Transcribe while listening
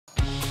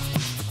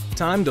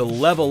Time to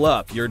level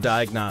up your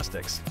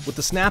diagnostics with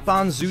the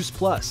Snap-on ZEUS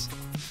Plus.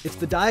 It's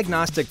the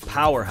diagnostic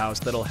powerhouse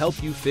that'll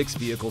help you fix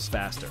vehicles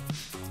faster.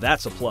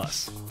 That's a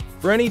plus.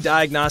 For any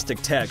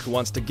diagnostic tech who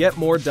wants to get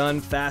more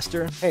done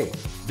faster, Hey,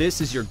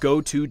 this is your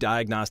go-to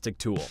diagnostic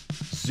tool,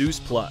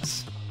 ZEUS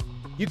Plus.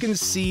 You can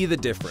see the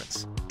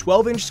difference.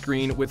 12-inch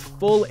screen with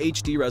full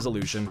HD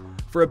resolution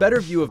for a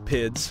better view of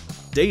PIDs,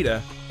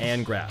 data,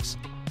 and graphs.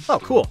 Oh,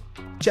 cool.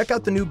 Check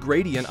out the new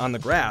gradient on the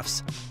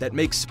graphs that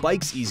makes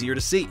spikes easier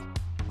to see.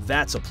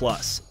 That's a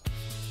plus.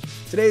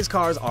 Today's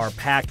cars are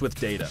packed with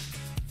data.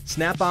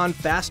 Snap-on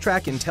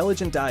Fast-Track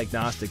Intelligent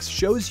Diagnostics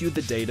shows you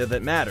the data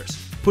that matters,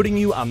 putting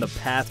you on the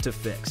path to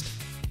fixed.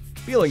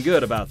 Feeling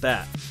good about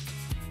that.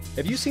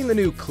 Have you seen the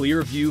new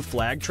Clear View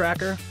flag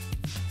tracker?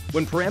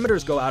 When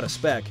parameters go out of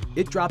spec,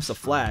 it drops a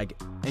flag,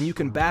 and you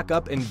can back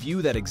up and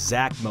view that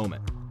exact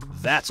moment.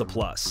 That's a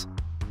plus.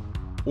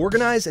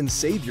 Organize and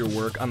save your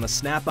work on the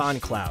Snap-on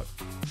Cloud.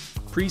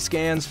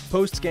 Pre-scans,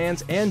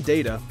 post-scans, and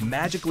data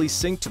magically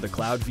sync to the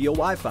cloud via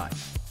Wi-Fi.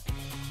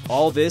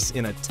 All this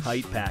in a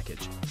tight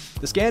package.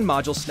 The scan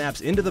module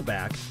snaps into the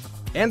back,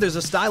 and there's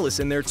a stylus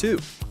in there too.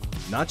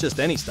 Not just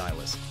any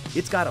stylus.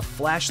 It's got a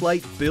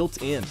flashlight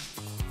built in.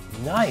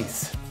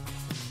 nice.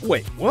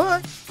 Wait,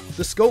 what?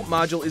 The scope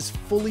module is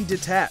fully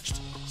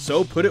detached,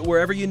 so put it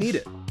wherever you need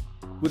it.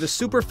 With a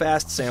super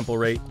fast sample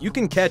rate, you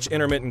can catch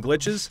intermittent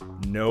glitches,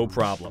 no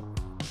problem.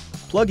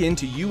 Plug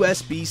into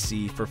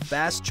USB-C for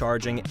fast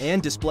charging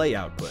and display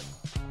output.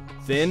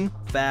 Thin,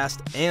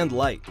 fast, and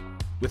light,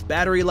 with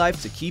battery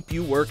life to keep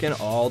you working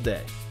all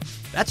day.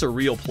 That's a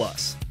real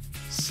plus.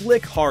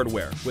 Slick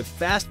hardware with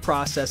fast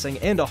processing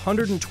and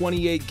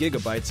 128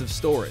 gigabytes of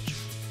storage.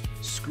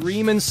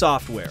 Screamin'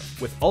 software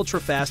with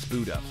ultra-fast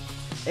boot up.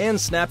 And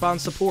Snap-on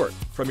support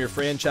from your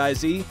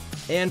franchisee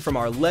and from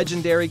our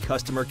legendary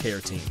customer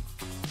care team.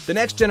 The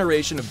next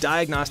generation of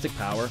diagnostic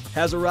power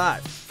has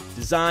arrived,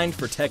 designed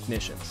for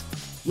technicians.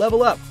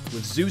 Level up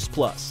with ZEUS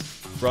Plus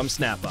from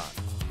Snap-on.